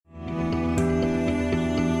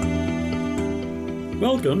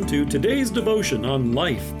Welcome to today's devotion on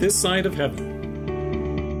life this side of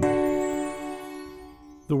heaven.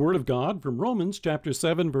 The Word of God from Romans chapter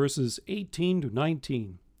 7 verses 18 to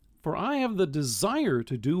 19. For I have the desire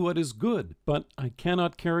to do what is good, but I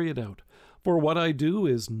cannot carry it out. For what I do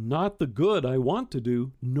is not the good I want to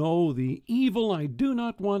do, no, the evil I do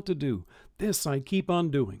not want to do. This I keep on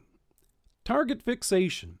doing. Target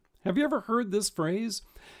fixation. Have you ever heard this phrase?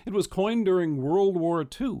 It was coined during World War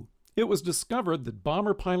II. It was discovered that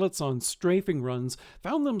bomber pilots on strafing runs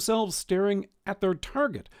found themselves staring at their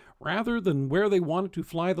target rather than where they wanted to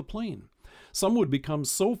fly the plane. Some would become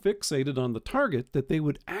so fixated on the target that they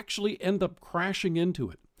would actually end up crashing into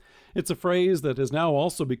it. It's a phrase that has now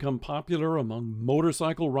also become popular among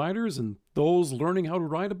motorcycle riders and those learning how to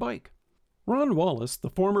ride a bike. Ron Wallace, the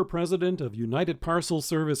former president of United Parcel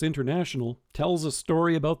Service International, tells a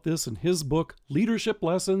story about this in his book, Leadership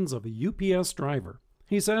Lessons of a UPS Driver.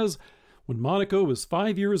 He says, when Monica was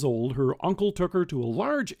 5 years old, her uncle took her to a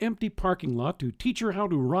large empty parking lot to teach her how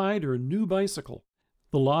to ride her new bicycle.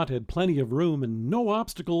 The lot had plenty of room and no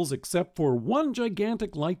obstacles except for one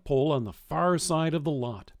gigantic light pole on the far side of the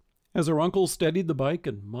lot. As her uncle steadied the bike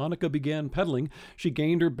and Monica began pedaling, she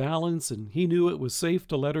gained her balance and he knew it was safe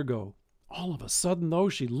to let her go. All of a sudden, though,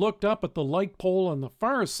 she looked up at the light pole on the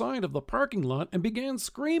far side of the parking lot and began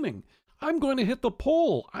screaming, "I'm going to hit the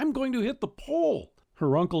pole! I'm going to hit the pole!"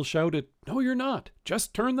 Her uncle shouted, "No, you're not.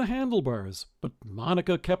 Just turn the handlebars." But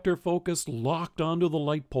Monica kept her focus locked onto the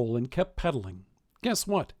light pole and kept pedaling. Guess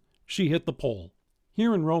what? She hit the pole.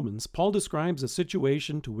 Here in Romans, Paul describes a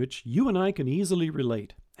situation to which you and I can easily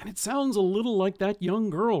relate. And it sounds a little like that young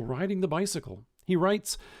girl riding the bicycle. He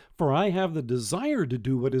writes, "For I have the desire to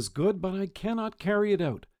do what is good, but I cannot carry it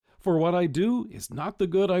out. For what I do is not the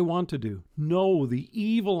good I want to do. No, the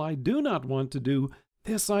evil I do not want to do,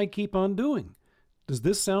 this I keep on doing." Does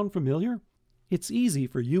this sound familiar? It's easy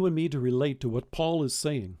for you and me to relate to what Paul is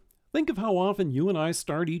saying. Think of how often you and I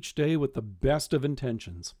start each day with the best of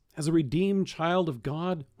intentions. As a redeemed child of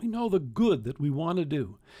God, we know the good that we want to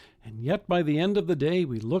do. And yet by the end of the day,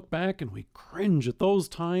 we look back and we cringe at those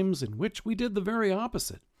times in which we did the very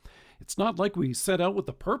opposite. It's not like we set out with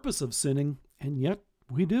the purpose of sinning, and yet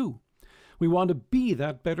we do. We want to be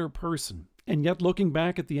that better person, and yet looking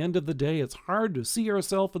back at the end of the day, it's hard to see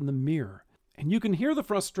ourselves in the mirror. And you can hear the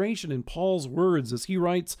frustration in Paul's words as he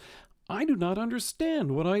writes, "I do not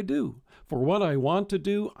understand what I do. For what I want to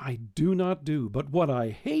do, I do not do, but what I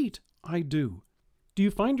hate, I do." Do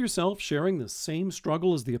you find yourself sharing the same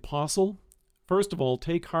struggle as the apostle? First of all,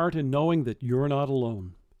 take heart in knowing that you're not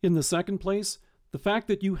alone. In the second place, the fact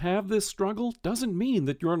that you have this struggle doesn't mean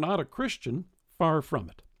that you're not a Christian. Far from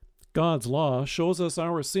it. God's law shows us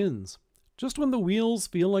our sins. Just when the wheels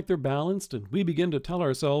feel like they're balanced and we begin to tell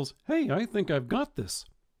ourselves, "Hey, I think I've got this,"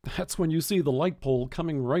 that's when you see the light pole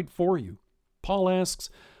coming right for you. Paul asks,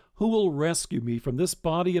 "Who will rescue me from this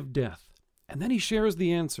body of death?" And then he shares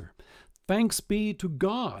the answer. Thanks be to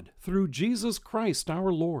God through Jesus Christ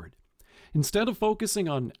our Lord. Instead of focusing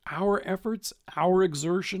on our efforts, our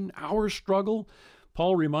exertion, our struggle,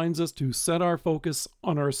 Paul reminds us to set our focus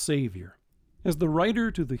on our Savior. As the writer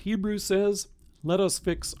to the Hebrews says, "Let us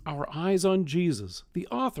fix our eyes on Jesus, the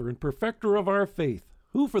author and perfecter of our faith,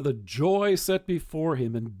 who for the joy set before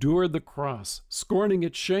him endured the cross, scorning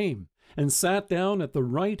its shame, and sat down at the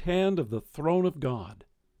right hand of the throne of God."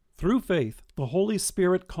 Through faith, the Holy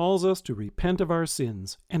Spirit calls us to repent of our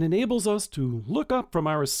sins and enables us to look up from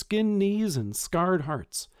our skinned knees and scarred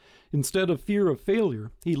hearts. Instead of fear of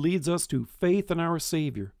failure, he leads us to faith in our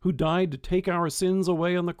Savior, who died to take our sins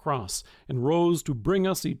away on the cross and rose to bring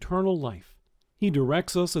us eternal life. He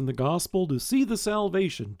directs us in the gospel to see the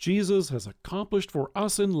salvation Jesus has accomplished for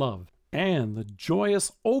us in love and the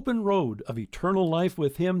joyous open road of eternal life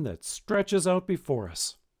with him that stretches out before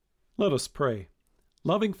us. Let us pray.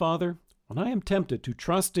 Loving Father, when I am tempted to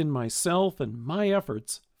trust in myself and my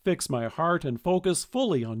efforts, fix my heart and focus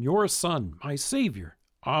fully on your Son, my Savior.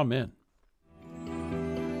 Amen.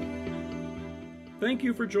 Thank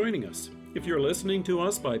you for joining us. If you're listening to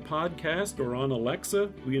us by podcast or on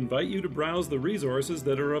Alexa, we invite you to browse the resources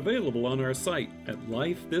that are available on our site at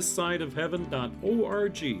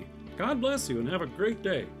lifethissideofheaven.org. God bless you and have a great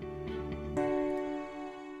day.